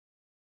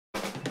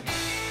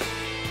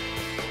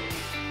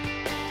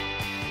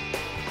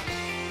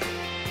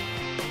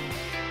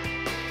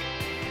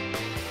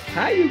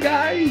Hi, you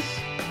guys.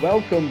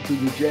 Welcome to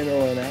the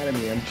General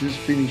Anatomy. I'm just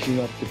finishing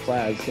up the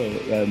class, so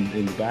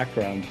in the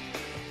background,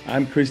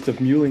 I'm Christoph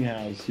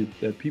Muehlinghaus.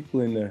 The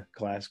people in the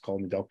class call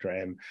me Dr.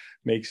 M.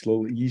 Makes it a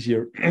little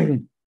easier.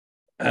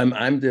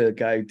 I'm the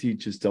guy who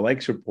teaches the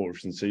lecture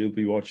portion, so you'll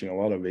be watching a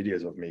lot of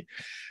videos of me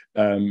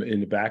in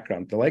the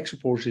background. The lecture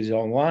portion is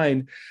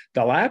online.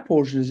 The lab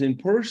portion is in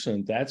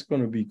person. That's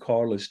going to be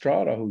Carl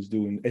Estrada, who's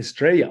doing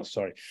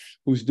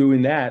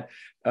that.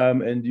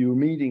 And you're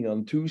meeting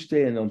on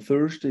Tuesday and on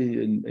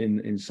Thursday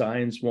in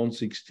Science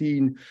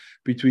 116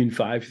 between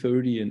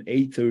 5:30 and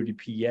 8:30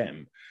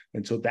 p.m.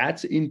 And so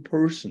that's in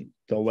person.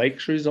 The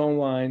lecture is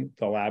online.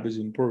 The lab is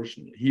in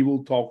person. He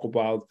will talk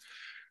about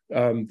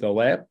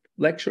the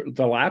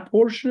lab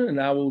portion,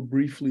 and I will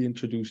briefly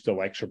introduce the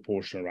lecture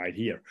portion right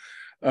here.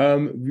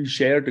 We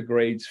share the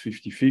grades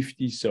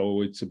 50-50,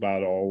 so it's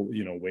about all,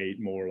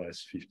 weight more or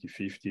less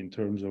 50-50 in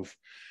terms of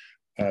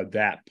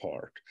that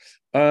part.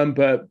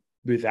 But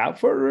without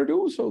further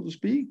ado, so to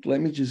speak,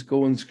 let me just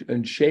go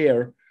and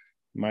share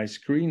my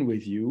screen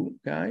with you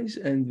guys.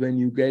 And when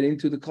you get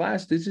into the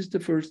class, this is the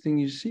first thing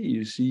you see.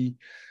 You see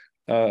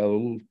a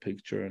little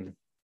picture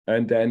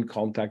and then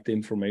contact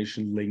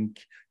information,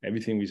 link.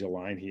 Everything is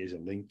aligned. Here's a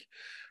link.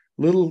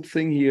 Little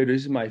thing here,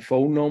 this is my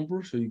phone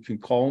number, so you can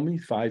call me,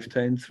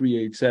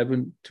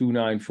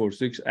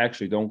 510-387-2946.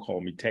 Actually, don't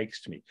call me,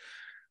 text me.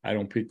 I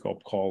don't pick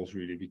up calls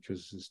really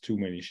because there's too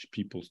many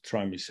people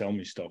trying to sell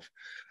me stuff.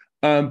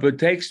 But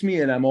text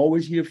me and I'm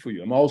always here for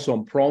you. I'm also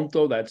on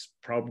Pronto. That's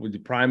probably the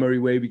primary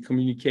way we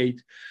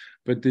communicate.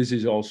 But this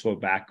is also a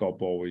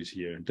backup always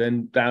here.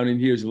 Then down in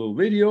here is a little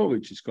video,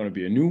 which is going to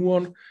be a new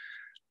one.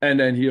 And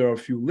then here are a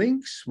few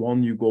links.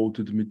 One, you go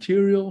to the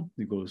material,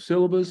 you go to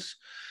syllabus.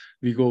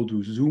 We go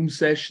to Zoom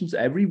sessions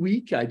every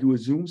week. I do a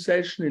Zoom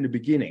session in the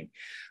beginning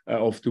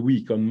of the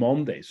week on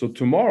Monday. So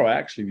tomorrow,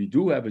 actually, we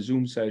do have a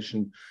Zoom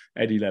session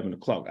at 11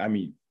 o'clock. I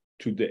mean,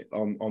 today,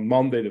 on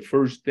Monday, the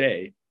first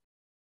day,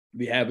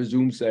 we have a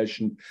Zoom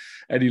session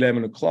at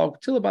 11 o'clock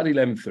till about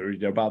 11:30.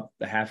 They're about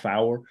a half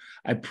hour.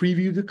 I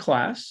preview the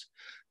class.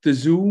 The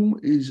Zoom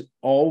is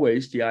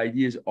always, the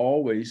idea is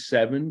always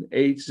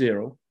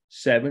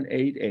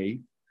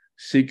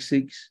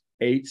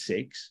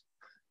 780-788-6686.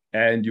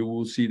 And you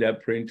will see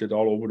that printed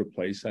all over the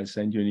place. I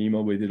sent you an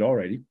email with it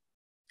already.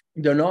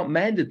 They're not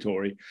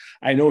mandatory.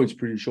 I know it's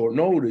pretty short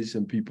notice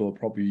and people are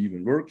probably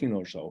even working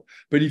or so.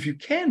 But if you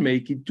can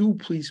make it, do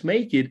please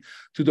make it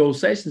to those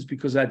sessions,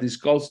 because I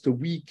discussed the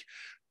week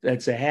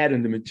that's ahead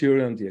and the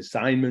material and the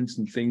assignments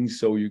and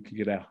things, so you can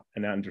get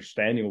an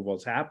understanding of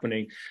what's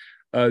happening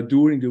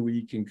during the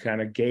week and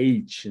kind of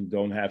gauge and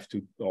don't have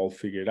to all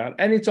figure it out.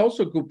 And it's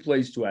also a good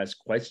place to ask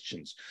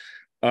questions.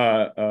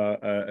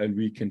 And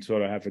we can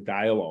sort of have a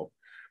dialogue.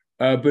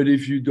 But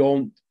if you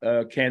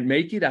can't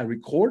make it, I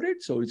record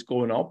it, so it's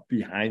going up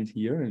behind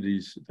here, and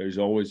there's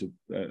always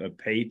a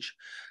page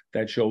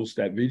that shows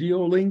that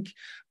video link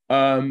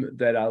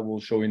that I will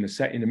show in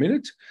a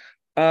minute.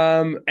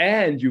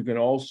 And you can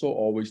also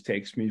always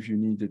text me if you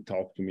need to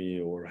talk to me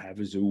or have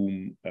a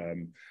Zoom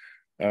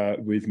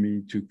with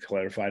me to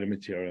clarify the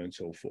material and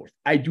so forth.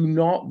 I do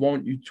not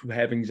want you to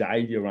have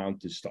anxiety around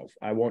this stuff.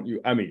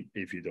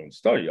 If you don't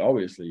study,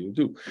 obviously you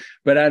do,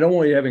 but I don't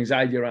want you to have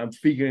anxiety around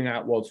figuring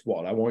out what's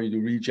what. I want you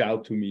to reach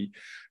out to me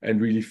and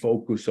really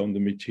focus on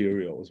the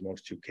material as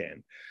much as you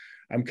can.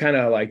 I'm kind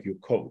of like your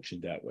coach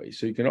in that way,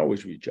 so you can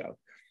always reach out.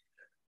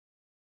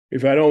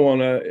 If I don't want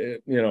to,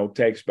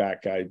 text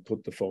back, I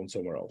put the phone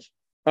somewhere else.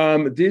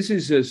 This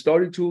is a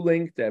study tool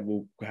link that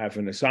we'll have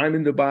an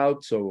assignment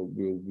about, so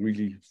we'll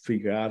really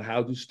figure out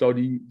how to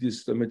study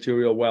this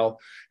material well.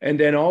 And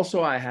then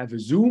also I have a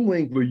Zoom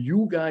link where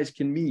you guys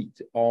can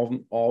meet.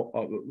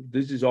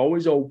 This is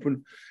always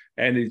open,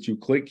 and as you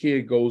click here,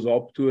 it goes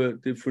up to a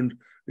different,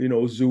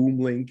 Zoom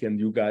link, and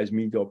you guys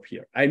meet up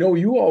here. I know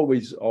you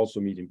always also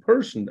meet in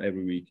person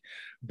every week,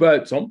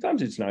 but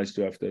sometimes it's nice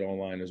to have that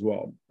online as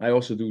well. I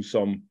also do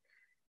some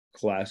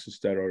classes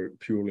that are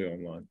purely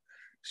online.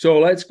 So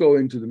let's go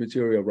into the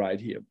material right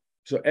here.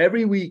 So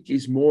every week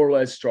is more or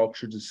less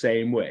structured the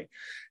same way.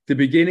 The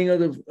beginning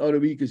of the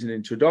week is an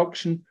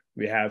introduction.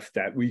 We have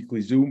that weekly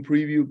Zoom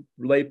preview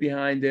laid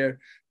behind there.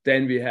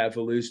 Then we have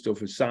a list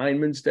of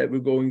assignments that we're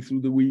going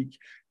through the week.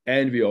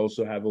 And we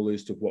also have a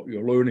list of what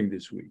you're learning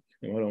this week.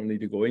 I don't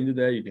need to go into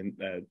that. You can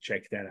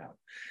check that out.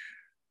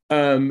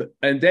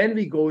 And then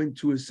we go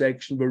into a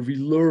section where we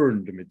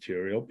learn the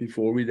material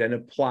before we then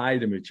apply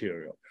the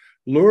material.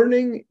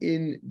 Learning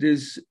in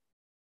this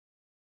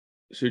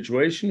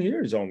situation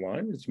here is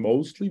online. It's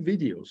mostly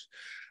videos.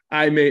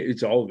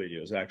 It's all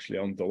videos actually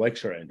on the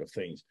lecture end of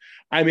things.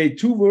 I made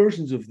two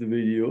versions of the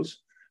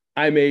videos.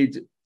 I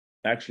made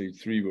actually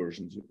three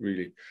versions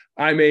really.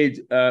 I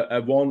made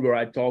a one where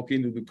I talk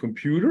into the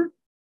computer.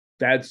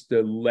 That's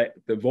the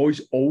voice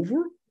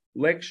over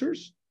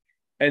lectures.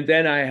 And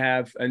then I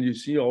have, and you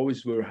see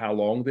always how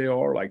long they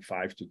are, like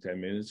 5 to 10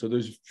 minutes. So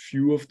there's a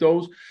few of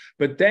those.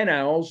 But then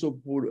I also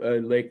put a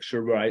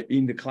lecture where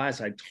in the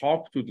class, I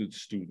talk to the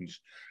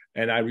students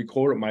And I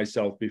recorded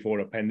myself before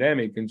the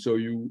pandemic. And so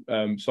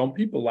some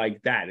people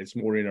like that. It's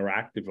more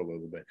interactive a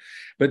little bit.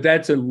 But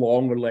that's a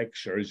longer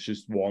lecture. It's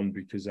just one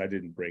because I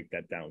didn't break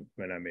that down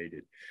when I made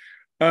it.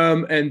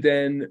 And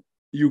then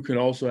you can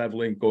also have a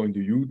link going to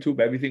YouTube.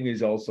 Everything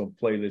is also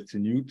playlists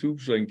in YouTube.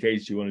 So in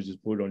case you want to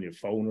just put it on your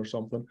phone or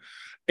something.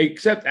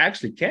 Except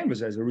actually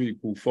Canvas has a really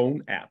cool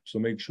phone app. So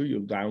make sure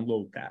you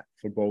download that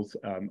for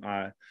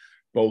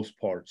both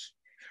parts.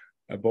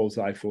 Both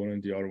iPhone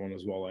and the other one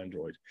as well,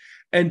 Android.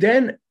 And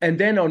then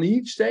on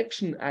each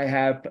section, I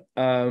have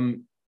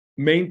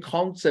main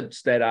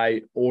concepts that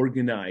I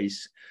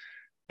organize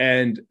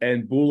and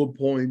bullet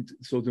point.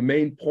 So the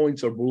main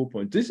points are bullet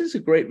points. This is a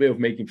great way of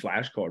making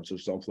flashcards or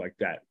something like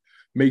that.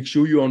 Make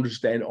sure you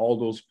understand all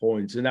those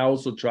points. And I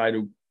also try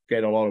to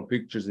get a lot of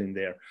pictures in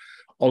there.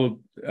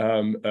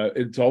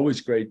 It's always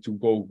great to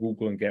go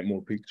Google and get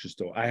more pictures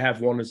though. I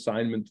have one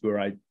assignment where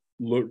I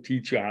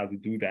teach you how to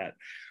do that.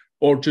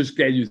 Or just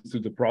get you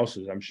through the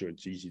process. I'm sure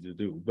it's easy to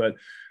do, but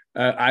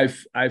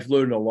I've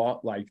learned a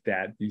lot like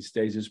that these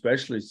days,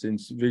 especially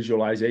since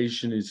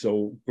visualization is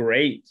so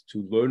great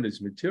to learn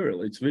this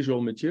material. It's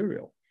visual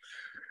material,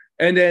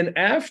 and then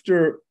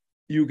after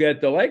you get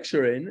the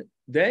lecture in,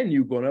 then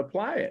you're going to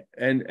apply it.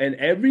 And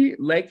every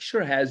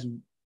lecture has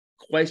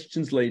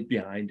questions laid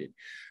behind it.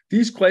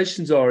 These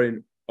questions are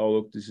in. Oh,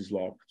 look, this is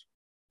locked.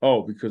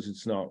 Oh, because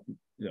it's not.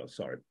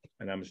 Sorry,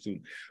 and I'm a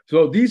student.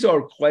 So these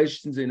are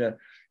questions in a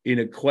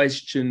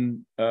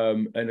question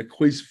and a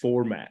quiz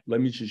format.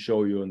 Let me just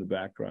show you in the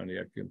background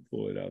here. I can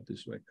pull it out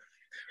this way.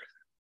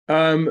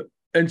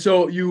 And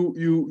so you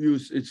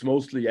use, it's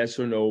mostly yes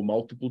or no,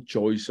 multiple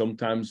choice.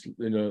 Sometimes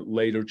in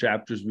later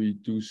chapters, we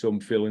do some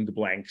fill in the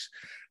blanks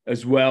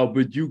as well,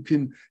 but you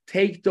can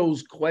take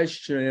those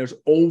questionnaires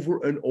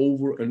over and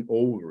over and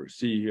over.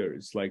 See here,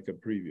 it's like a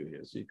preview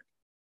here, see?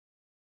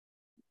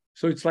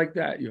 So it's like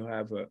that. You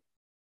have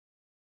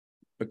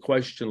a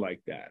question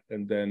like that,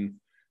 and then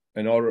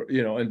another,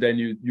 and then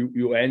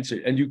you answer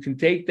it, and you can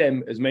take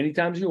them as many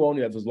times as you want.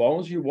 You have as long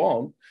as you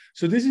want.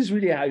 So this is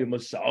really how you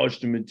massage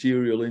the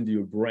material into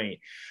your brain.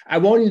 I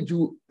want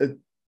you to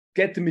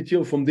get the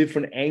material from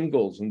different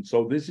angles, and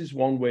so this is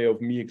one way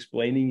of me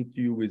explaining it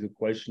to you with the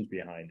questions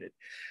behind it.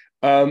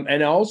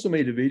 And I also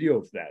made a video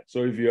of that.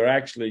 So if you're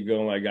actually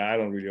going like, I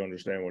don't really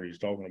understand what he's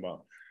talking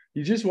about,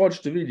 you just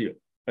watch the video,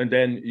 and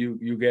then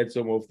you get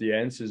some of the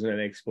answers and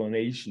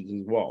explanations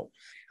as well.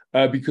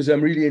 Because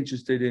I'm really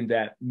interested in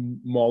that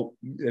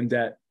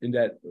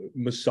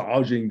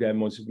massaging that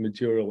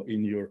material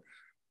in your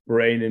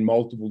brain in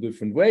multiple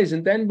different ways,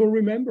 and then we'll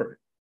remember it.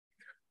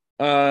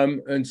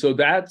 And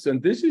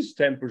this is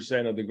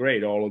 10% of the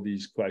grade, all of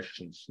these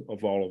questions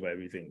of all of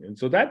everything. And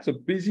so that's a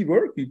busy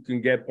work. You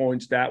can get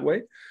points that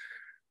way.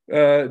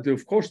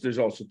 Of course, there's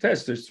also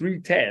tests. There's 3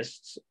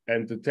 tests,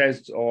 and the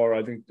tests are,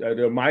 I think,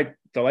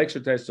 the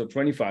lecture tests are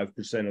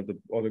 25% of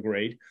the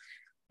grade.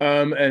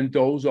 And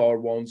those are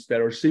ones that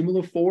are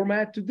similar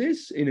format to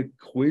this in a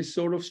quiz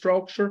sort of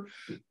structure,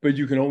 but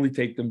you can only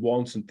take them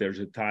once and there's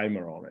a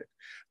timer on it.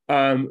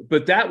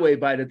 But that way,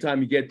 by the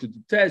time you get to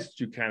the test,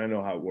 you kind of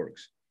know how it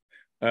works.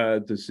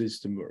 The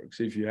system works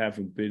if you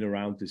haven't been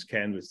around this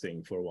Canvas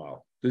thing for a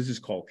while. This is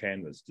called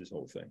Canvas, this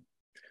whole thing.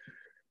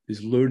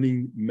 This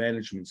learning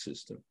management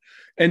system.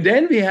 And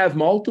then we have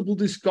multiple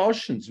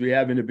discussions. We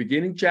have in the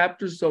beginning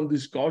chapters some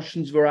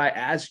discussions where I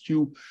ask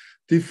you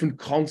different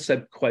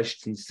concept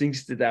questions,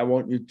 things that I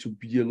want you to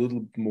be a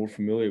little more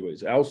familiar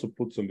with. I also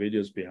put some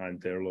videos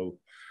behind there,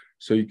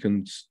 so you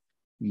can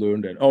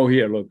learn that. Oh,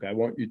 here, look, I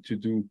want you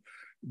to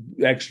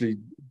actually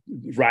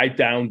write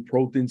down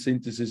protein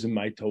synthesis and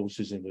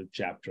mitosis in the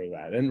chapter of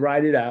that and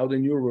write it out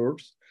in your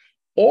words,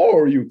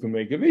 or you can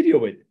make a video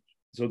with it.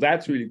 So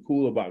that's really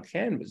cool about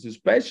Canvas.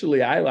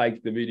 Especially I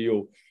like the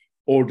video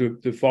or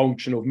the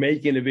function of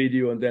making a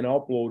video and then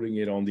uploading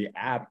it on the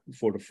app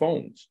for the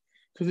phones,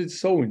 because it's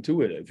so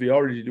intuitive. We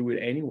already do it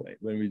anyway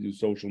when we do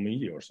social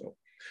media or so.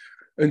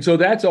 And so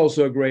that's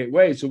also a great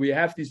way. So we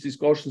have these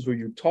discussions where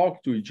you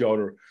talk to each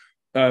other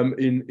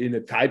in a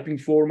typing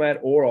format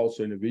or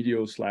also in a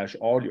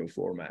video/audio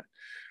format.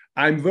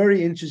 I'm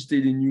very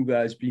interested in you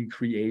guys being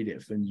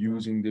creative and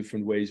using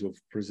different ways of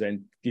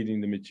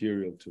getting the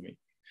material to me.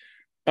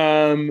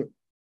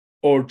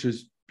 Or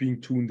just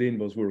being tuned in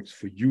what works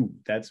for you.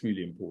 That's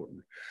really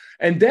important.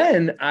 And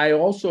then I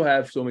also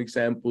have some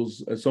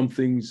examples, some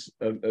things,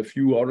 a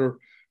few other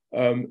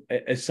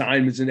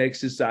assignments and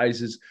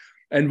exercises.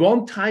 And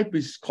one type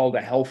is called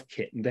a health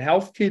kit. And the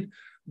health kit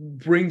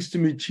brings the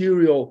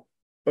material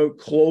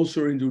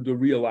closer into the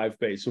real life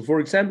base. So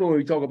for example, when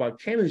we talk about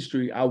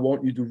chemistry, I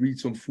want you to read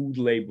some food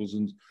labels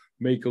and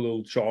make a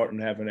little chart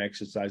and have an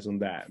exercise on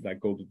that. Like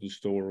go to the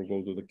store or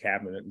go to the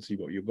cabinet and see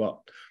what you got.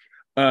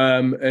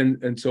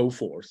 And so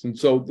forth. And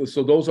so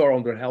those are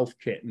under health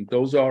kit, and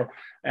those are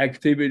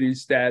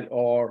activities that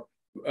are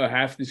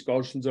have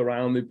discussions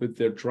around it, but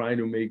they're trying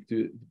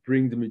to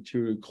bring the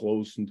material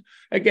close and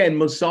again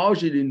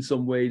massage it in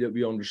some way that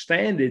we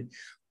understand it,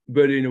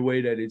 but in a way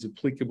that is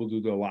applicable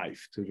to the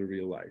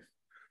real life.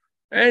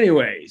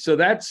 Anyway, so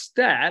that's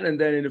that. And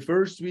then in the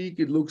first week,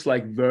 it looks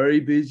like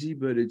very busy,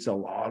 but it's a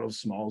lot of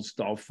small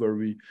stuff where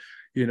we,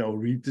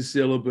 read the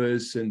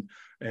syllabus and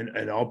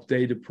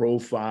update the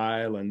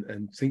profile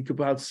and think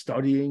about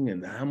studying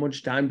and how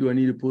much time do I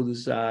need to put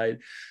aside,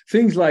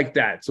 things like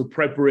that. So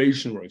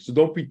preparation work. So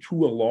don't be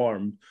too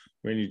alarmed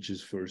when you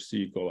just first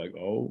see it, go like,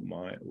 oh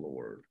my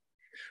Lord.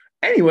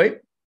 Anyway,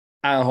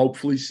 I'll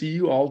hopefully see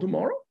you all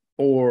tomorrow,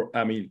 or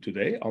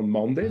today on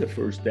Monday, the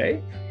first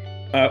day.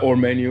 Or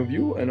many of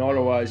you, and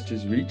otherwise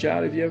just reach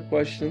out if you have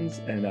questions,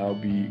 and I'll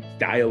be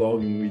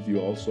dialoguing with you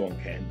also on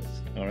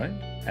Canvas. All right,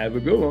 have a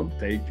good one.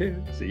 Take care.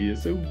 See you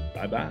soon.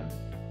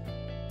 Bye-bye.